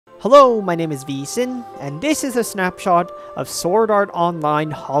Hello, my name is VSin, and this is a snapshot of Sword Art Online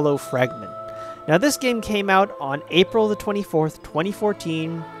Hollow Fragment. Now this game came out on April the 24th,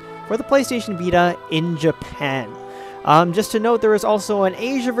 2014 for the PlayStation Vita in Japan. Just to note, there is also an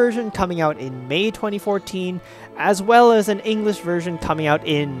Asia version coming out in May 2014, as well as an English version coming out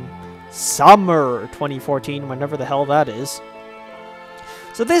in summer 2014, whenever the hell that is.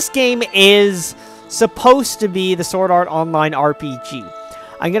 So this game is supposed to be the Sword Art Online RPG.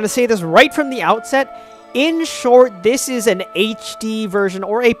 I'm going to say this right from the outset. In short, this is an HD version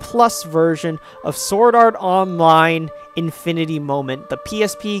or a plus version of Sword Art Online Infinity Moment, the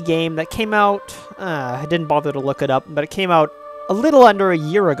PSP game that came out, I didn't bother to look it up, but it came out a little under a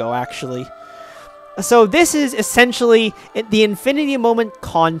year ago, actually. So this is essentially the Infinity Moment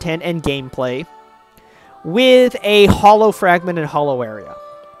content and gameplay with a hollow fragment and hollow area.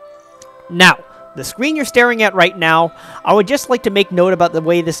 Now, the screen you're staring at right now, I would just like to make note about the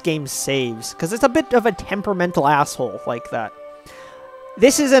way this game saves, because it's a bit of a temperamental asshole like that.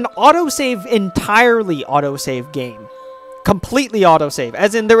 This is an autosave, entirely autosave game. Completely autosave,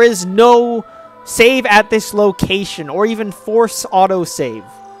 as in there is no save at this location, or even force autosave.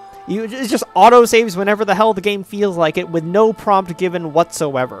 It just autosaves whenever the hell the game feels like it, with no prompt given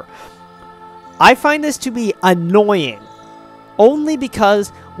whatsoever. I find this to be annoying, only because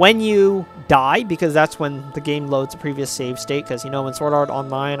when you die, because that's when the game loads a previous save state, because, you know, in Sword Art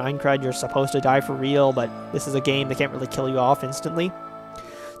Online, Aincrad, you're supposed to die for real, but this is a game that can't really kill you off instantly.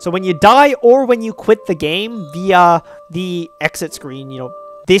 So when you die, or when you quit the game via the exit screen, you know,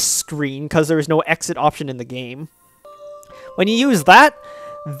 this screen, because there is no exit option in the game, when you use that,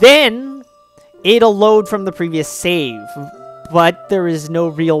 then it'll load from the previous save. But there is no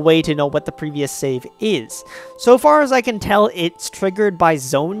real way to know what the previous save is. So far as I can tell, it's triggered by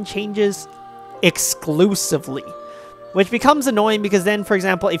zone changes exclusively. Which becomes annoying because then, for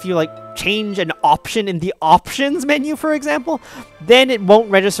example, if you like change an option in the options menu, for example, then it won't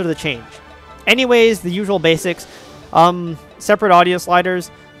register the change. Anyways, the usual basics. Separate audio sliders.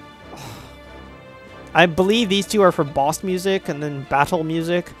 I believe these two are for boss music and then battle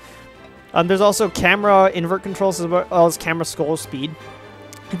music. There's also camera invert controls as well as camera scroll speed.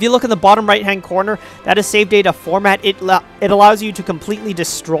 If you look in the bottom right hand corner, that is save data format. It allows you to completely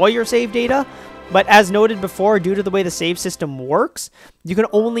destroy your save data, but as noted before, due to the way the save system works, you can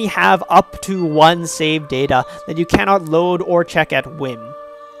only have up to one save data that you cannot load or check at whim.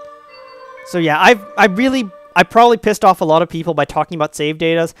 So yeah, I probably pissed off a lot of people by talking about save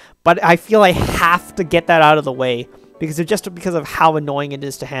datas, but I feel I have to get that out of the way. Because of how annoying it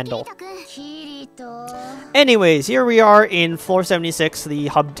is to handle. Anyways, here we are in floor 76, the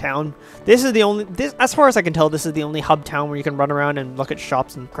hub town. This is the only, as far as I can tell, this is the only hub town where you can run around and look at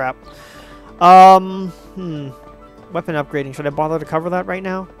shops and crap. Weapon upgrading. Should I bother to cover that right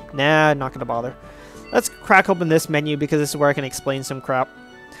now? Nah, not gonna bother. Let's crack open this menu because this is where I can explain some crap.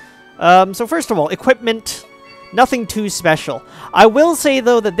 So first of all, equipment. Nothing too special. I will say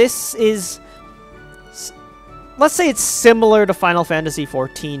though that this is, let's say it's similar to Final Fantasy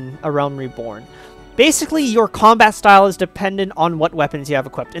XIV, A Realm Reborn. Basically, your combat style is dependent on what weapons you have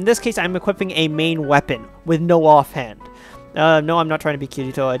equipped. In this case, I'm equipping a main weapon with no offhand. No, I'm not trying to be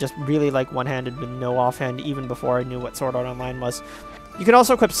Kirito. I just really like one-handed with no offhand, even before I knew what Sword Art Online was. You can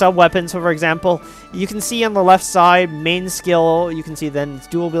also equip sub-weapons. So, for example, you can see on the left side, main skill, you can see then it's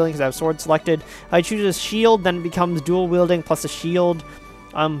dual wielding because I have sword selected. I choose a shield, then it becomes dual wielding plus a shield.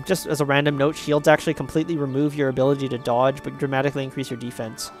 Just as a random note, shields actually completely remove your ability to dodge, but dramatically increase your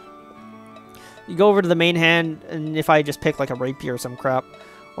defense. You go over to the main hand, and if I just pick like a rapier or some crap,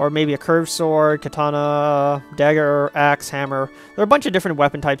 or maybe a curved sword, katana, dagger, axe, hammer, there are a bunch of different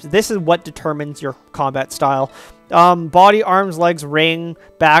weapon types. This is what determines your combat style. Body, arms, legs, ring,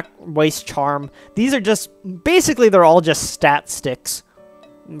 back, waist, charm. These are just, basically they're all just stat sticks,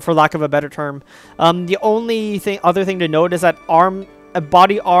 for lack of a better term. The only other thing to note is that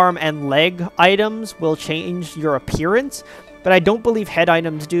body, arm, and leg items will change your appearance, but I don't believe head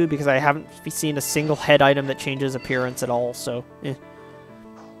items do because I haven't seen a single head item that changes appearance at all, so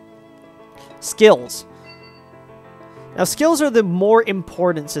Skills. Now, skills are the more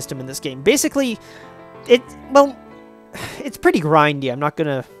important system in this game. Basically, it's pretty grindy. I'm not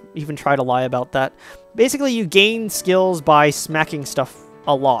gonna even try to lie about that. Basically, you gain skills by smacking stuff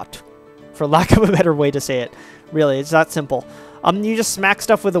a lot, for lack of a better way to say it. Really, it's that simple. You just smack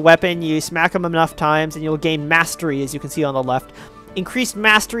stuff with a weapon, you smack them enough times, and you'll gain mastery, as you can see on the left. Increased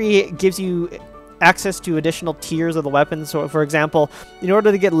mastery gives you access to additional tiers of the weapon. So, for example, in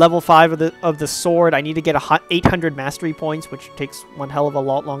order to get level 5 of the sword, I need to get 800 mastery points, which takes one hell of a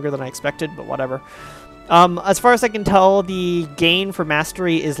lot longer than I expected, but whatever. As far as I can tell, the gain for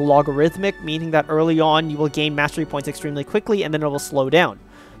mastery is logarithmic, meaning that early on you will gain mastery points extremely quickly and then it will slow down.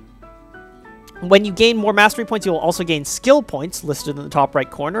 When you gain more mastery points, you will also gain skill points, listed in the top right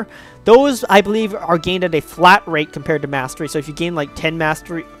corner. Those, I believe, are gained at a flat rate compared to mastery. So if you gain like 10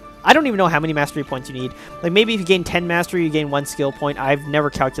 mastery... I don't even know how many mastery points you need. Like maybe if you gain 10 mastery, you gain 1 skill point. I've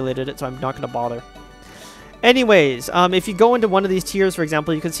never calculated it, so I'm not going to bother. Anyways, if you go into one of these tiers, for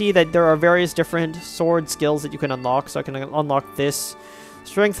example, you can see that there are various different sword skills that you can unlock. So I can unlock this.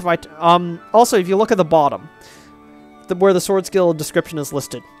 Strength... also, if you look at the bottom, where the sword skill description is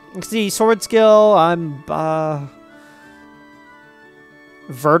listed. You can see sword skill, I'm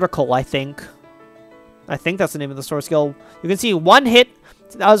vertical, I think. I think that's the name of the sword skill. You can see 1 hit,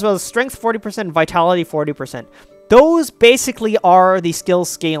 as well as strength 40%, vitality 40%. Those basically are the skill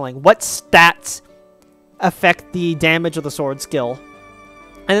scaling. What stats affect the damage of the sword skill.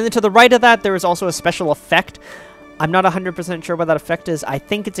 And then to the right of that, there is also a special effect. I'm not 100% sure what that effect is. I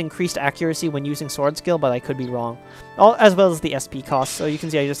think it's increased accuracy when using sword skill, but I could be wrong. As well as the SP cost. So you can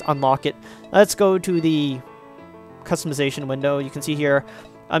see I just unlock it. Let's go to the customization window. You can see here,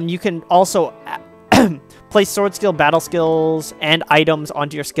 you can also place sword skill, battle skills, and items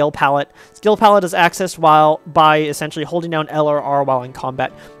onto your skill palette. Skill palette is accessed by essentially holding down L or R while in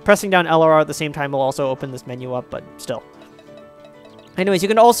combat. Pressing down L or R at the same time will also open this menu up, but still. Anyways, you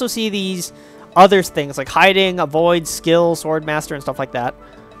can also see these other things like hiding, avoid, skill, swordmaster, and stuff like that.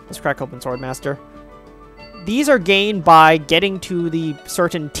 Let's crack open swordmaster. These are gained by getting to the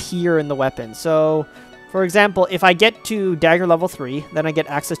certain tier in the weapon. So, for example, if I get to dagger level 3, then I get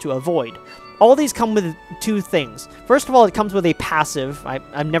access to avoid. All these come with 2 things. First of all, it comes with a passive.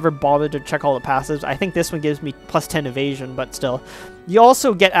 I've never bothered to check all the passives. I think this one gives me plus 10 evasion, but still. You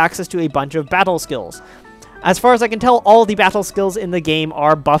also get access to a bunch of battle skills. As far as I can tell, all the battle skills in the game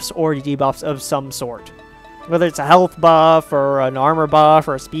are buffs or debuffs of some sort. Whether it's a health buff, or an armor buff,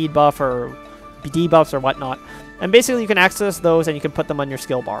 or a speed buff, or debuffs, or whatnot. And basically you can access those and you can put them on your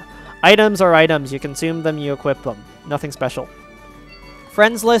skill bar. Items are items. You consume them, you equip them. Nothing special.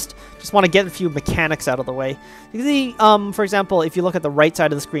 Friends list, just want to get a few mechanics out of the way. You can see, for example, if you look at the right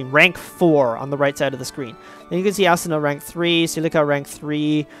side of the screen, rank 4 on the right side of the screen. Then you can see Asuna rank 3, Silica rank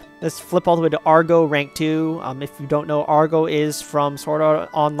 3. Let's flip all the way to Argo rank 2. If you don't know, Argo is from Sword Art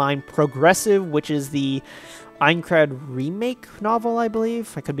Online Progressive, which is the Aincrad remake novel, I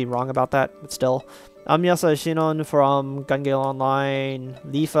believe. I could be wrong about that, but still. Amyasa Shinon from Gun Gale Online,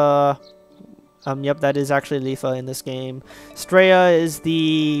 Lifa. Yep, that is actually Lifa in this game. Straya is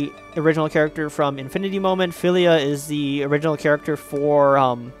the original character from Infinity Moment. Philia is the original character for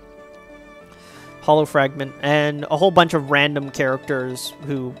Hollow Fragment. And a whole bunch of random characters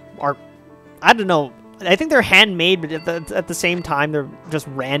who are, I don't know, I think they're handmade, but at the same time, they're just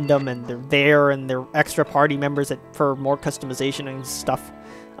random and they're there and they're extra party members for more customization and stuff.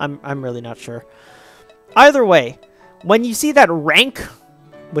 I'm really not sure. Either way, when you see that rank,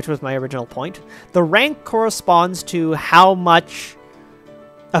 which was my original point, the rank corresponds to how much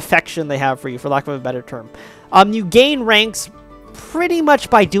affection they have for you, for lack of a better term. You gain ranks pretty much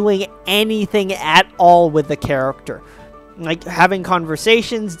by doing anything at all with the character. Like having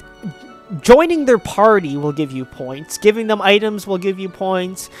conversations, joining their party will give you points, giving them items will give you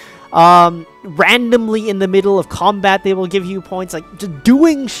points, randomly in the middle of combat they will give you points, like just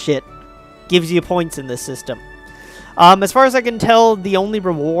doing shit gives you points in this system. As far as I can tell, the only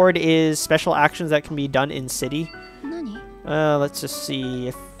reward is special actions that can be done in city. Let's just see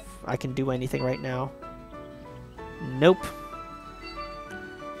if I can do anything right now. Nope.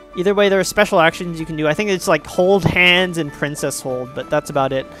 Either way, there are special actions you can do. I think it's like hold hands and princess hold, but that's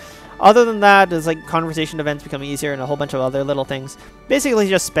about it. Other than that, there's like conversation events becoming easier and a whole bunch of other little things. Basically,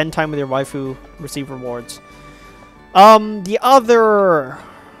 just spend time with your waifu, receive rewards. The other...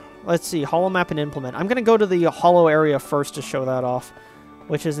 Let's see, hollow map and implement. I'm going to go to the hollow area first to show that off,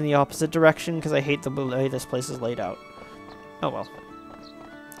 which is in the opposite direction because I hate the way this place is laid out. Oh well.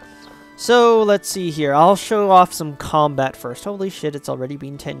 So, let's see here. I'll show off some combat first. Holy shit, it's already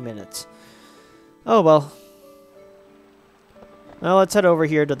been 10 minutes. Oh well. Well, let's head over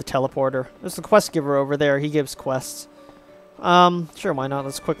here to the teleporter. There's the quest giver over there. He gives quests. Sure, why not?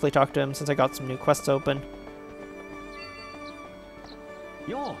 Let's quickly talk to him since I got some new quests open.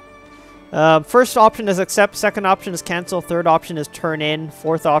 Yo. First option is accept, second option is cancel, third option is turn in,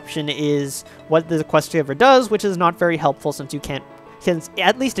 fourth option is what the quest giver does, which is not very helpful since you can't,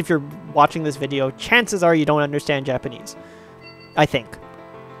 at least if you're watching this video, chances are you don't understand Japanese. I think.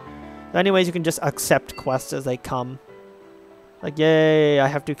 Anyways, you can just accept quests as they come. Like, yay, I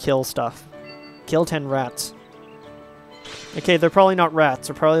have to kill stuff. Kill 10 rats. Okay, they're probably not rats.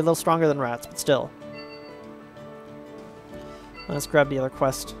 They're probably a little stronger than rats, but still. Let's grab the other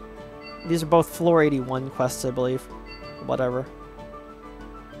quest. These are both floor 81 quests, I believe. Whatever.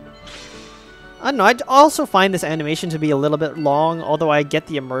 I don't know, I also find this animation to be a little bit long, although I get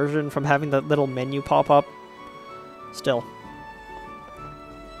the immersion from having that little menu pop up. Still.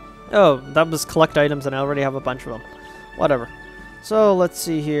 Oh, that was collect items and I already have a bunch of them. Whatever. So, let's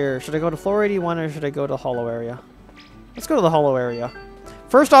see here. Should I go to floor 81 or should I go to hollow area? Let's go to the hollow area.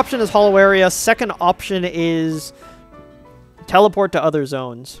 First option is hollow area. Second option is teleport to other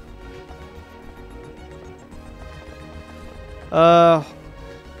zones. So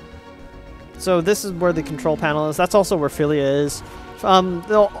this is where the control panel is. That's also where Philia is.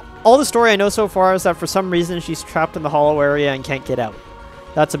 All the story I know so far is that for some reason she's trapped in the hollow area and can't get out.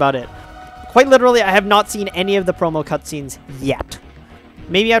 That's about it. Quite literally, I have not seen any of the promo cutscenes yet.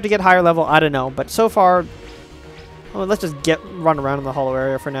 Maybe I have to get higher level, I don't know. But so far, well, let's just run around in the hollow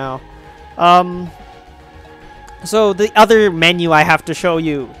area for now. So the other menu I have to show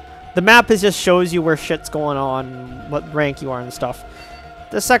you. The map just shows you where shit's going on, what rank you are and stuff.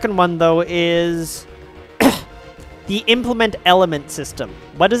 The second one, though, is the implement element system.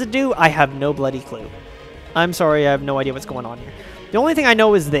 What does it do? I have no bloody clue. I'm sorry, I have no idea what's going on here. The only thing I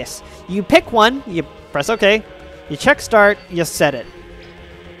know is this. You pick one, you press OK, you check start, you set it.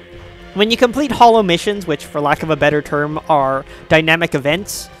 When you complete hollow missions, which for lack of a better term are dynamic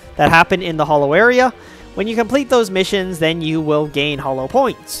events that happen in the hollow area, when you complete those missions, then you will gain hollow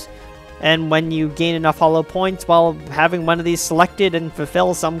points. And when you gain enough hollow points while having one of these selected and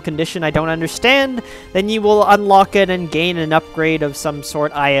fulfill some condition I don't understand, then you will unlock it and gain an upgrade of some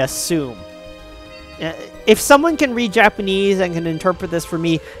sort, I assume. If someone can read Japanese and can interpret this for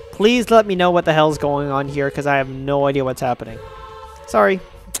me, please let me know what the hell's going on here, because I have no idea what's happening. Sorry.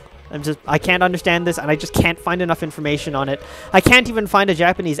 I can't understand this, and I just can't find enough information on it. I can't even find a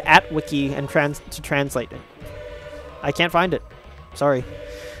Japanese @wiki and to translate it. I can't find it. Sorry.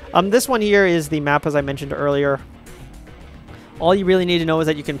 This one here is the map, as I mentioned earlier. All you really need to know is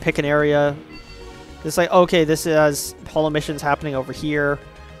that you can pick an area. It's like, okay, this has hollow missions happening over here,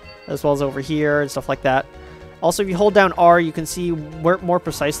 as well as over here, and stuff like that. Also, if you hold down R, you can see more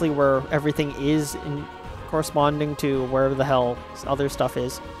precisely where everything is corresponding to where the hell other stuff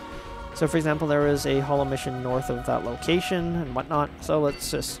is. So, for example, there is a hollow mission north of that location and whatnot. So let's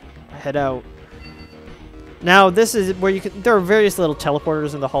just head out. Now, this is where you can... There are various little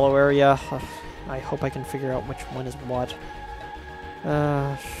teleporters in the hollow area. I hope I can figure out which one is what.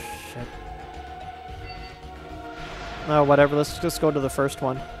 Shit. Oh, whatever. Let's just go to the first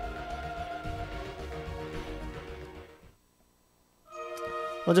one.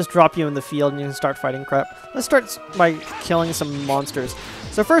 We'll just drop you in the field and you can start fighting crap. Let's start by killing some monsters.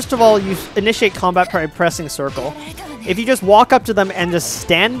 So first of all, you initiate combat by pressing circle. If you just walk up to them and just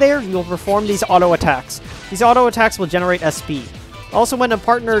stand there, you'll perform these auto attacks. These auto attacks will generate SP. Also, when a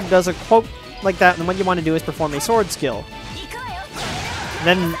partner does a quote like that, then what you want to do is perform a sword skill.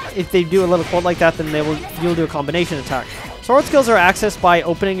 Then, if they do a little quote like that, then you'll do a combination attack. Sword skills are accessed by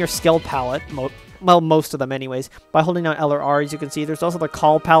opening your skill palette. Well, most of them anyways. By holding down L or R, as you can see. There's also the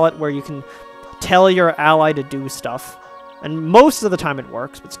call palette where you can tell your ally to do stuff. And most of the time it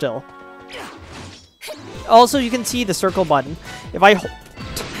works, but still. Also, you can see the circle button. If I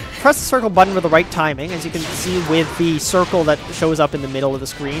press the circle button with the right timing, as you can see with the circle that shows up in the middle of the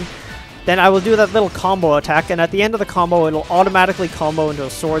screen, then I will do that little combo attack, and at the end of the combo, it'll automatically combo into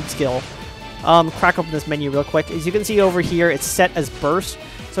a sword skill. Crack open this menu real quick. As you can see over here, it's set as burst.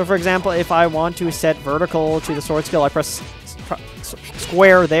 So, for example, if I want to set vertical to the sword skill, I press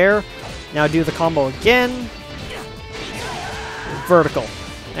square there. Now do the combo again. Vertical.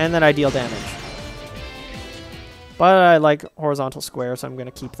 And then I deal damage. But I like horizontal square, so I'm going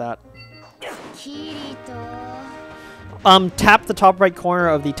to keep that. Tap the top right corner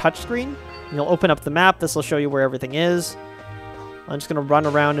of the touchscreen, and you'll open up the map. This will show you where everything is. I'm just going to run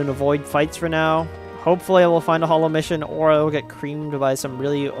around and avoid fights for now. Hopefully I will find a hollow mission, or I will get creamed by some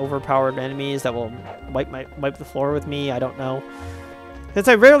really overpowered enemies that will wipe the floor with me. I don't know. Since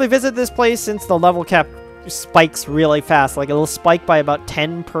I rarely visit this place, since the level cap spikes really fast, like it'll spike by about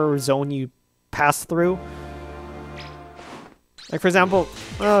 10 per zone you pass through. Like, for example,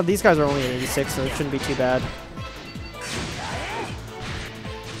 these guys are only at 86, so it shouldn't be too bad.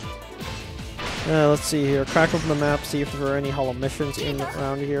 Let's see here. Crack open the map, see if there are any hollow missions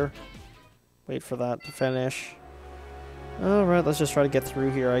around here. Wait for that to finish. Alright, let's just try to get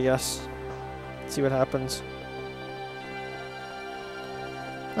through here, I guess. See what happens.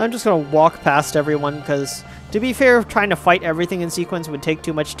 I'm just going to walk past everyone, because, to be fair, trying to fight everything in sequence would take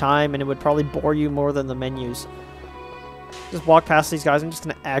too much time, and it would probably bore you more than the menus. Just walk past these guys. I'm just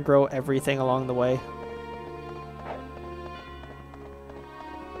going to aggro everything along the way.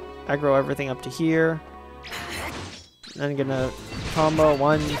 aggro everything up to here. Then gonna combo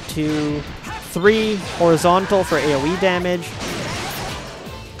 1, 2, 3 horizontal for AoE damage.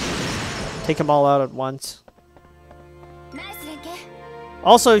 Take them all out at once.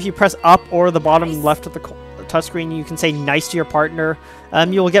 Also, if you press up or the bottom left of the touchscreen, you can say nice to your partner.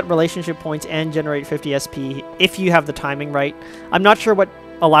 You will get relationship points and generate 50 SP if you have the timing right. I'm not sure what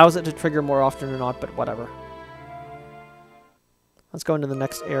allows it to trigger more often or not, but whatever. Let's go into the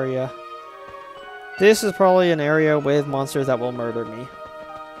next area. This is probably an area with monsters that will murder me.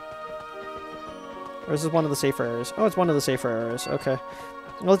 Or is this one of the safer areas? Oh, it's one of the safer areas. Okay.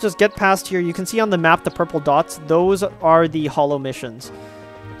 Let's just get past here. You can see on the map the purple dots. Those are the hollow missions.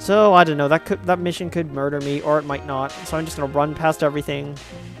 So, I don't know. That mission could murder me, or it might not. So I'm just going to run past everything.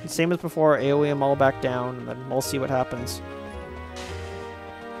 Same as before, AoE them all back down, and then we'll see what happens.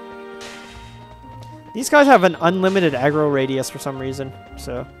 These guys have an unlimited aggro radius for some reason,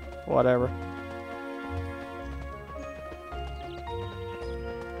 so whatever.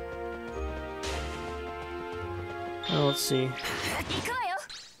 Oh, let's see.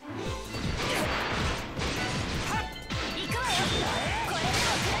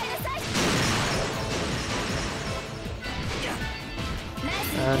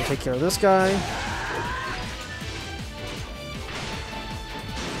 And take care of this guy.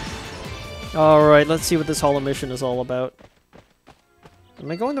 Alright, let's see what this hollow mission is all about. Am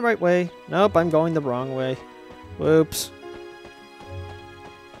I going the right way? Nope, I'm going the wrong way. Whoops.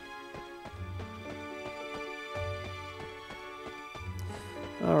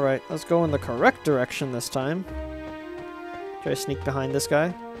 Alright, let's go in the correct direction this time. Try to sneak behind this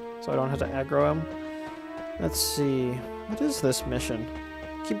guy, so I don't have to aggro him. Let's see. What is this mission?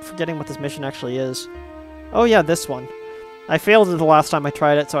 I keep forgetting what this mission actually is. Oh yeah, this one. I failed it the last time I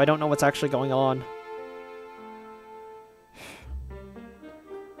tried it, so I don't know what's actually going on.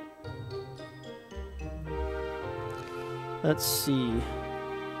 Let's see.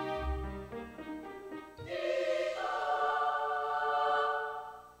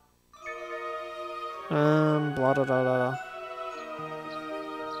 Blah da da da.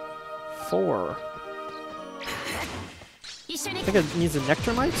 4. I think it needs the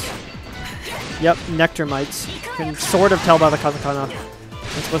nectar mites? Yep, nectar mites. You can sort of tell by the katakana.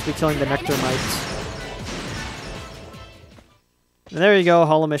 I'm supposed to be killing the nectar mites. And there you go,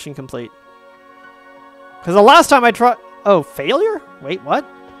 hollow mission complete. Because the last time I tried... Oh, failure? Wait, what?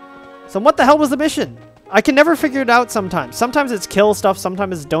 So what the hell was the mission? I can never figure it out sometimes. Sometimes it's kill stuff,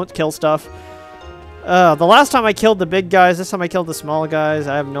 sometimes it's don't kill stuff. The last time I killed the big guys, this time I killed the small guys.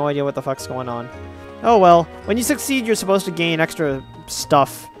 I have no idea what the fuck's going on. Oh well, when you succeed, you're supposed to gain extra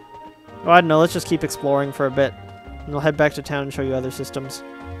stuff. Well, I don't know, let's just keep exploring for a bit. And I'll head back to town and show you other systems.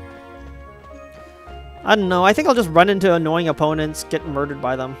 I don't know, I think I'll just run into annoying opponents, get murdered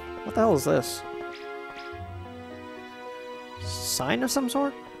by them. What the hell is this? Sign of some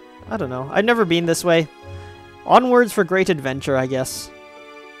sort? I don't know. I've never been this way. Onwards for great adventure, I guess.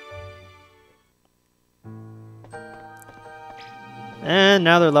 And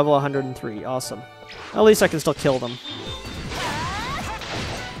now they're level 103. Awesome. At least I can still kill them.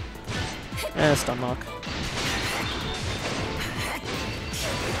 Stun lock.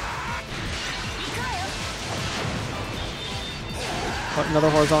 Another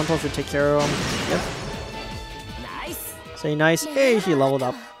horizontal should take care of them. Yep. Nice. Say nice. Hey, she leveled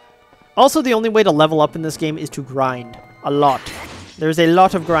up. Also, the only way to level up in this game is to grind. A lot. There's a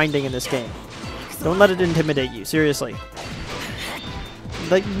lot of grinding in this game. Don't let it intimidate you. Seriously.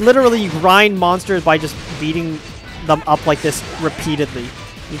 Like, literally, you grind monsters by just beating them up like this repeatedly.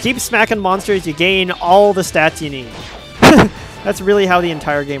 You keep smacking monsters, you gain all the stats you need. That's really how the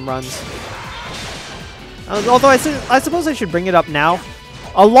entire game runs. Although I suppose I should bring it up now.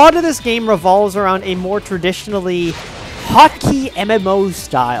 A lot of this game revolves around a more traditionally hotkey MMO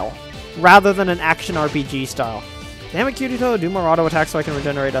style, rather than an action RPG style. Damn it, Kirito, do more auto attacks so I can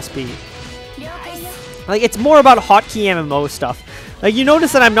regenerate SP. Like, it's more about hotkey MMO stuff. Like, you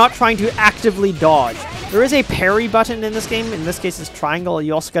notice that I'm not trying to actively dodge. There is a parry button in this game. In this case, it's triangle.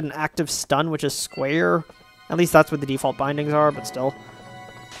 You also get an active stun, which is square. At least that's what the default bindings are, but still.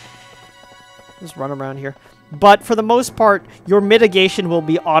 Just run around here. But for the most part, your mitigation will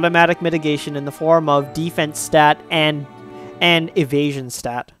be automatic mitigation in the form of defense stat and evasion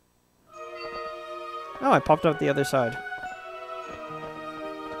stat. Oh, I popped out the other side.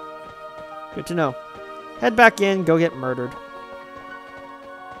 Good to know. Head back in, go get murdered.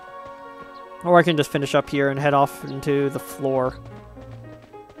 Or I can just finish up here and head off into the floor.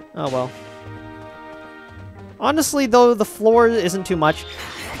 Oh well. Honestly, though, the floor isn't too much.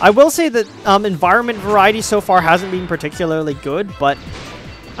 I will say that environment variety so far hasn't been particularly good, but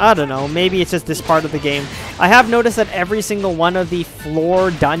I don't know, maybe it's just this part of the game. I have noticed that every single one of the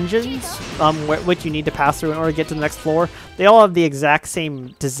floor dungeons, which you need to pass through in order to get to the next floor, they all have the exact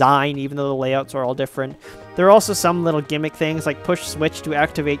same design, even though the layouts are all different. There are also some little gimmick things, like push switch to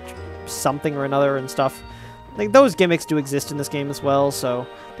activate something or another and stuff. Like, those gimmicks do exist in this game as well, so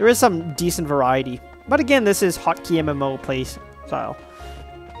there is some decent variety. But again, this is hotkey MMO play style.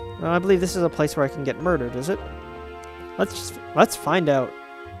 I believe this is a place where I can get murdered, is it? Let's find out.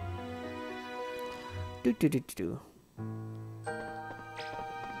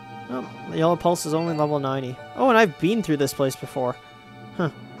 Oh, the yellow pulse is only level 90. Oh, and I've been through this place before. Huh.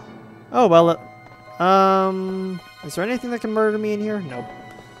 Oh, well, is there anything that can murder me in here? Nope.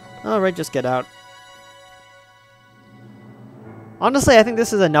 Alright, just get out. Honestly, I think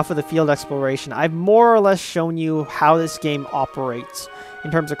this is enough of the field exploration. I've more or less shown you how this game operates in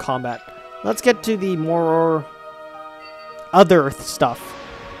terms of combat. Let's get to the more other stuff.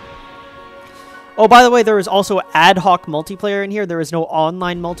 Oh, by the way, there is also ad hoc multiplayer in here. There is no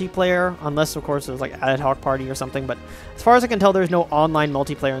online multiplayer, unless, of course, there's like ad hoc party or something. But as far as I can tell, there's no online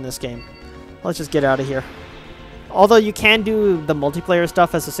multiplayer in this game. Let's just get out of here. Although you can do the multiplayer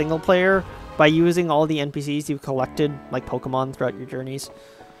stuff as a single player by using all the NPCs you've collected, like Pokemon, throughout your journeys.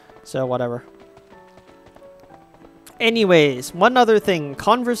 So, whatever. Anyways, one other thing.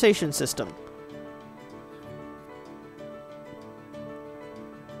 Conversation system.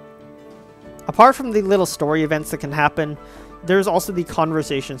 Apart from the little story events that can happen, there's also the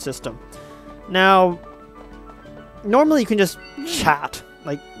conversation system. Now, normally you can just chat.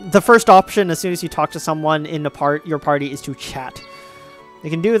 Like, the first option as soon as you talk to someone in your party is to chat. You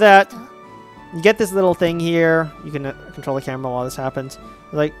can do that. You get this little thing here. You can control the camera while this happens.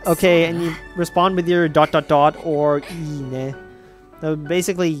 Like, okay, and you respond with your ... or ine. So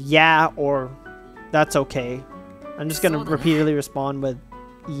basically, yeah, or that's okay. I'm just going to repeatedly respond with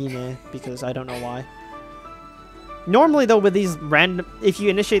ine because I don't know why. Normally, though, with these random... If you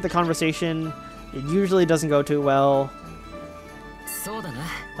initiate the conversation, it usually doesn't go too well.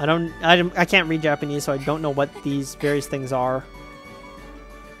 I can't read Japanese, so I don't know what these various things are.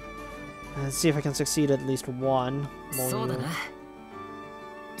 Let's see if I can succeed at least one.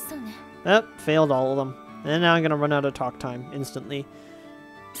 Yep, failed all of them. And now I'm gonna run out of talk time instantly.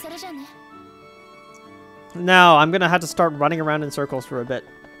 Now I'm gonna have to start running around in circles for a bit.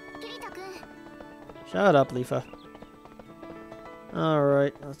 Shut up, Leafa.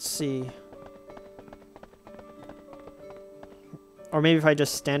 Alright, let's see. Or maybe if I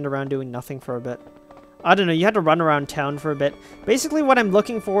just stand around doing nothing for a bit. I don't know, you had to run around town for a bit. Basically what I'm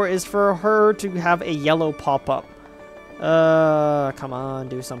looking for is for her to have a yellow pop-up. Come on,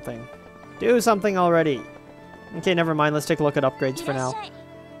 do something. Do something already. Okay, never mind, let's take a look at upgrades for now.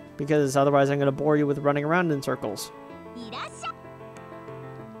 Because otherwise I'm gonna bore you with running around in circles.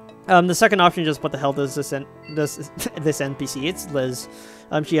 The second option is just what the hell does this NPC? It's Liz.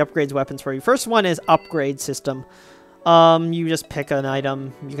 She upgrades weapons for you. First one is upgrade system. You just pick an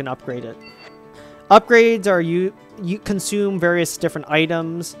item, you can upgrade it. Upgrades are you consume various different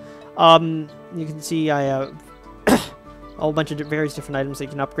items. You can see I have a whole bunch of various different items that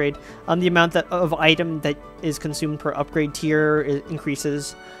you can upgrade. The amount of item that is consumed per upgrade tier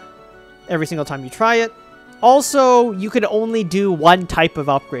increases every single time you try it. Also, you could only do one type of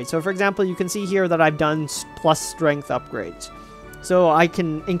upgrade. So, for example, you can see here that I've done plus strength upgrades. So I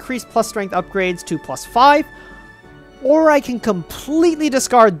can increase plus strength upgrades to +5, or I can completely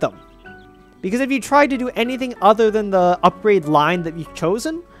discard them. Because if you try to do anything other than the upgrade line that you've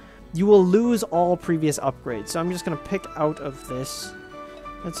chosen, you will lose all previous upgrades. So I'm just going to pick out of this.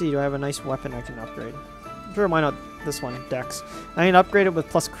 Let's see, do I have a nice weapon I can upgrade? Sure, why not this one, Dex. I can upgrade it with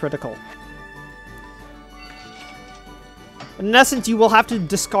plus critical. In essence, you will have to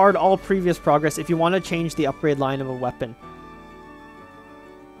discard all previous progress if you want to change the upgrade line of a weapon.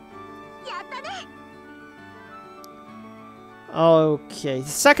 Okay, the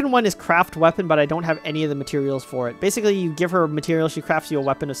second one is craft weapon, but I don't have any of the materials for it. Basically, you give her materials, she crafts you a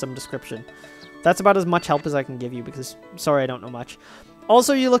weapon of some description. That's about as much help as I can give you, because, sorry, I don't know much.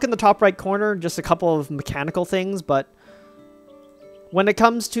 Also, you look in the top right corner, just a couple of mechanical things, but when it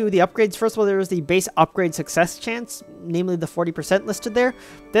comes to the upgrades, first of all, there is the base upgrade success chance, namely the 40% listed there.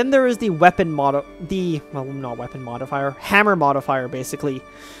 Then there is the weapon not weapon modifier, hammer modifier, basically.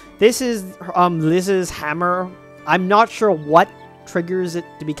 This is Liz's hammer. I'm not sure what triggers it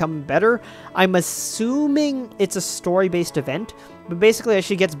to become better. I'm assuming it's a story-based event, but basically as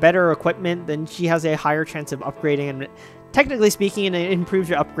she gets better equipment, then she has a higher chance of upgrading, and technically speaking, it improves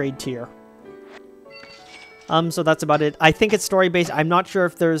your upgrade tier. So that's about it. I think it's story-based. I'm not sure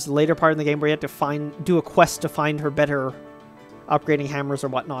if there's a later part in the game where you have to do a quest to find her better upgrading hammers or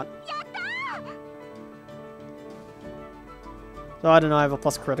whatnot. So I don't know, I have a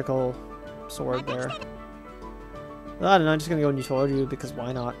plus critical sword there. I don't know, I'm just gonna go Nitoryu because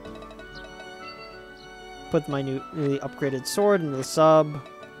why not? Put my newly upgraded sword into the sub.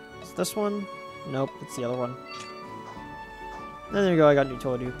 Is this one? Nope, it's the other one. And there you go, I got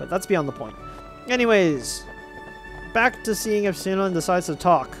Nitoryu, but that's beyond the point. Anyways, back to seeing if Sinon decides to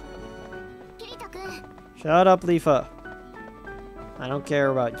talk. Shut up, Leafa. I don't care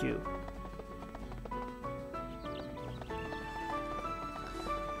about you.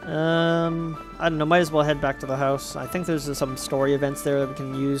 I don't know, might as well head back to the house. I think there's some story events there that we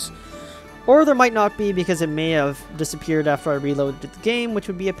can use. Or there might not be because it may have disappeared after I reloaded the game, which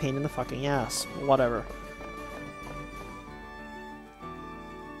would be a pain in the fucking ass. Whatever.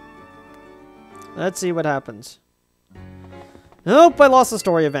 Let's see what happens. Nope, I lost the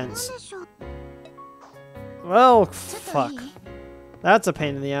story events. Well, fuck. That's a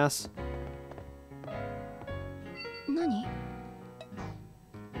pain in the ass.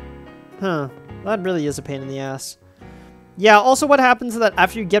 Huh. That really is a pain in the ass. Yeah, also what happens is that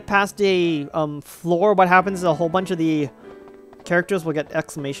after you get past a floor, what happens is a whole bunch of the characters will get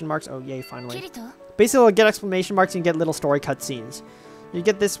exclamation marks. Oh, yay, finally. Basically, they'll get exclamation marks and you get little story cutscenes. You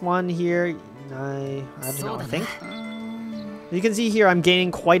get this one here. I don't know, I think. You can see here I'm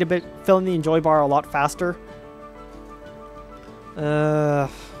gaining quite a bit, filling the enjoy bar a lot faster.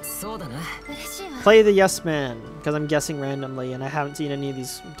 Play the yes man, because I'm guessing randomly and I haven't seen any of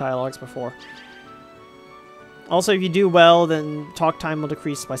these dialogues before. Also, if you do well, then talk time will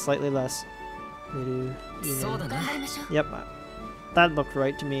decrease by slightly less. Yep, that looked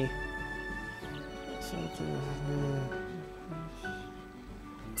right to me.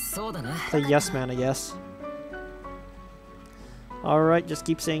 The yes man, I guess. Alright, just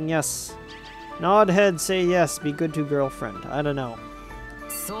keep saying yes. Nod head, say yes, be good to girlfriend. I don't know.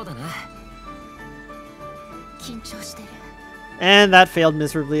 And that failed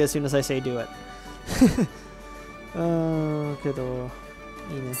miserably as soon as I say do it. Yeah,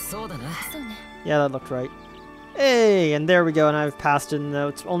 that looked right. Hey, and there we go, and I've passed it, and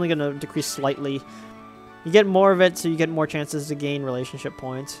it's only going to decrease slightly. You get more of it, so you get more chances to gain relationship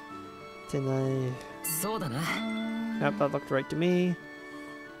points. Yep, that looked right to me.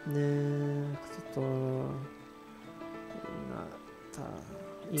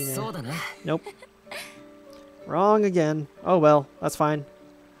 Nope. Wrong again. Oh well, that's fine.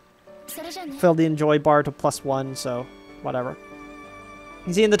 Filled the enjoy bar to +1, so whatever.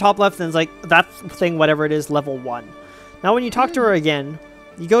 You see in the top left, then it's like that thing, whatever it is, level 1. Now when you talk to her again,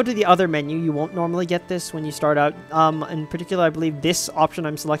 you go to the other menu. You won't normally get this when you start out. In particular, I believe this option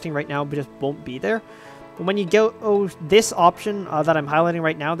I'm selecting right now just won't be there. But when you go this option that I'm highlighting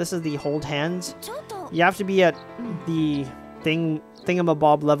right now, this is the hold hands. You have to be at the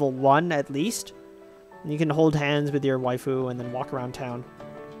thingamabob level 1 at least. And you can hold hands with your waifu and then walk around town.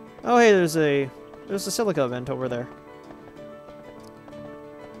 Oh hey, there's a silica event over there.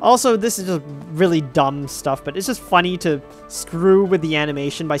 Also, this is just really dumb stuff, but it's just funny to screw with the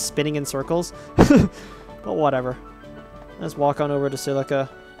animation by spinning in circles. But whatever. Let's walk on over to Silica,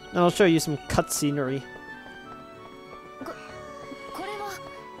 and I'll show you some cutscenery.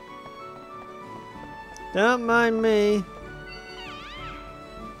 Don't mind me.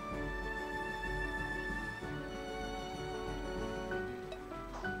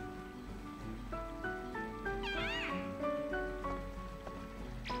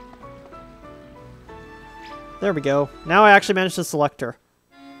 There we go. Now I actually managed to select her.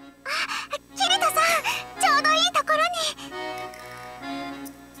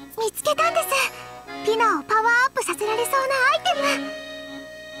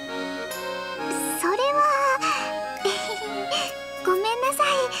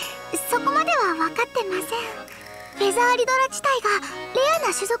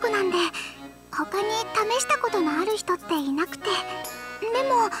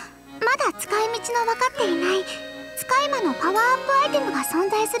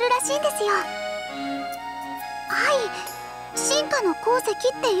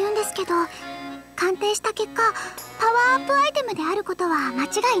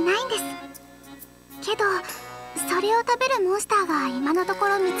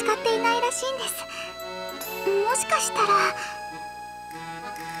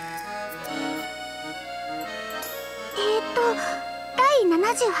第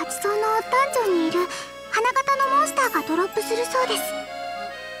78層のダンジョンにいる花形のモンスターがドロップするそうです。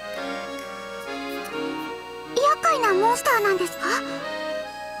厄介なモンスターなんですか？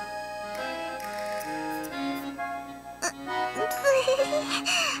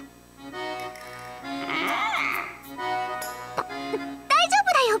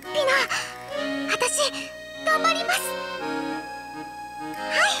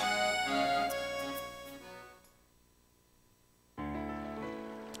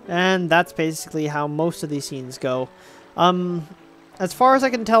 And that's basically how most of these scenes go. As far as I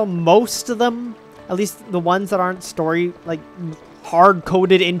can tell, most of them, at least the ones that aren't story, like,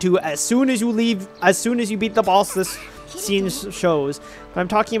 hard-coded into as soon as you beat the boss, this scene shows. But I'm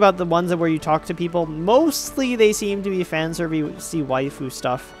talking about the ones where you talk to people. Mostly they seem to be fanservice waifu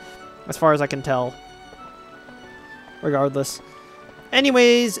stuff, as far as I can tell. Regardless.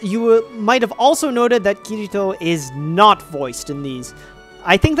 Anyways, you might have also noted that Kirito is not voiced in these.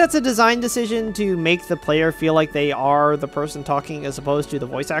 I think that's a design decision to make the player feel like they are the person talking as opposed to the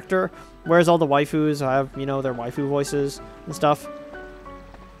voice actor, whereas all the waifus have, you know, their waifu voices and stuff.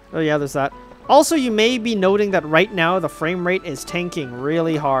 Oh yeah, there's that. Also, you may be noting that right now the frame rate is tanking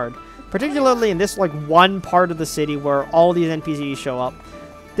really hard, particularly in this like one part of the city where all these NPCs show up.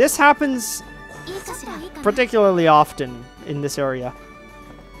 This happens particularly often in this area,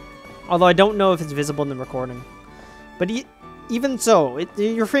 although I don't know if it's visible in the recording. But even so,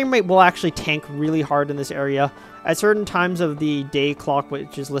 your frame rate will actually tank really hard in this area at certain times of the day clock,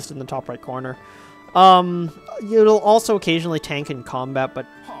 which is listed in the top right corner. It'll also occasionally tank in combat, but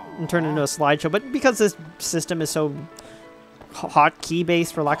turn into a slideshow. But because this system is so hotkey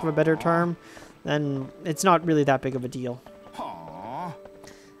based, for lack of a better term, then it's not really that big of a deal.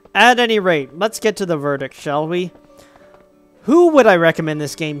 At any rate, let's get to the verdict, shall we? Who would I recommend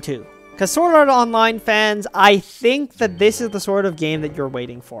this game to? Because Sword Art Online fans, I think that this is the sort of game that you're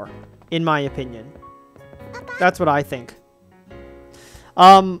waiting for, in my opinion. That's what I think.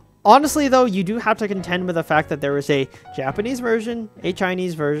 Honestly, though, you do have to contend with the fact that there is a Japanese version, a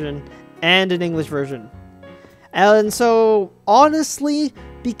Chinese version, and an English version. And so, honestly,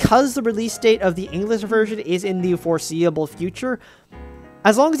 because the release date of the English version is in the foreseeable future,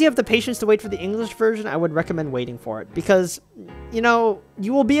 as long as you have the patience to wait for the English version, I would recommend waiting for it. Because, you know,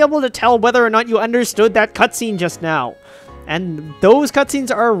 you will be able to tell whether or not you understood that cutscene just now. And those cutscenes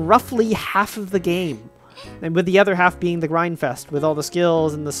are roughly half of the game. And with the other half being the grind fest, with all the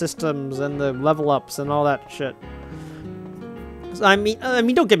skills and the systems and the level ups and all that shit. So, I mean,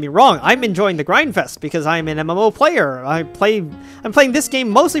 don't get me wrong. I'm enjoying the grind fest because I'm an MMO player. I'm playing this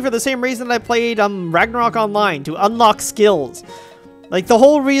game mostly for the same reason that I played Ragnarok Online, to unlock skills. Like, the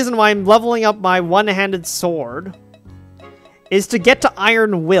whole reason why I'm leveling up my one-handed sword is to get to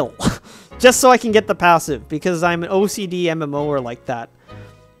Iron Will. Just so I can get the passive, because I'm an OCD MMOer like that.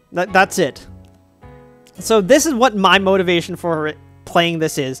 That's it. So this is what my motivation for playing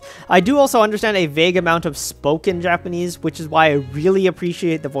this is. I do also understand a vague amount of spoken Japanese, which is why I really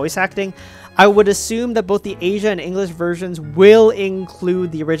appreciate the voice acting. I would assume that both the Asia and English versions will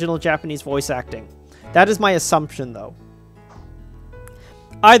include the original Japanese voice acting. That is my assumption, though.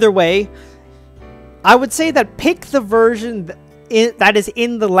 Either way, I would say that pick the version that is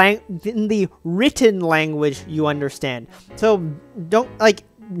in the written language you understand. So don't, like,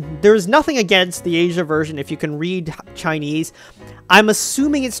 there's nothing against the Asia version if you can read Chinese. I'm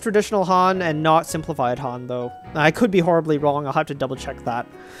assuming it's traditional Han and not simplified Han, though. I could be horribly wrong. I'll have to double check that.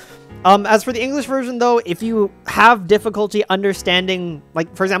 As for the English version, though, if you have difficulty understanding,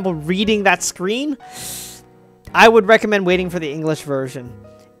 like, for example, reading that screen, I would recommend waiting for the English version.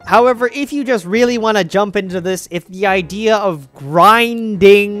 However, if you just really want to jump into this, if the idea of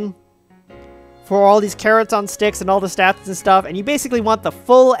grinding for all these carrots on sticks and all the stats and stuff, and you basically want the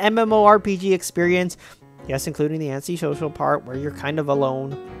full MMORPG experience, yes, including the anti-social part where you're kind of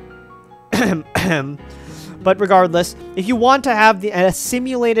alone. But regardless, if you want to have a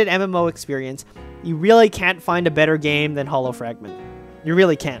simulated MMO experience, you really can't find a better game than Hollow Fragment. You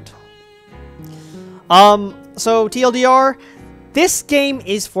really can't. So TLDR, this game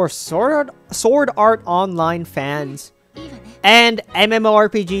is for Sword Art Online fans and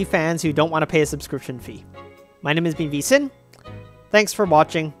MMORPG fans who don't want to pay a subscription fee. My name has been VSin. Thanks for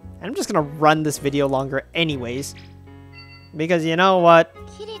watching. And I'm just going to run this video longer anyways. Because you know what?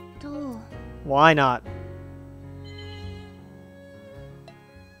 Why not?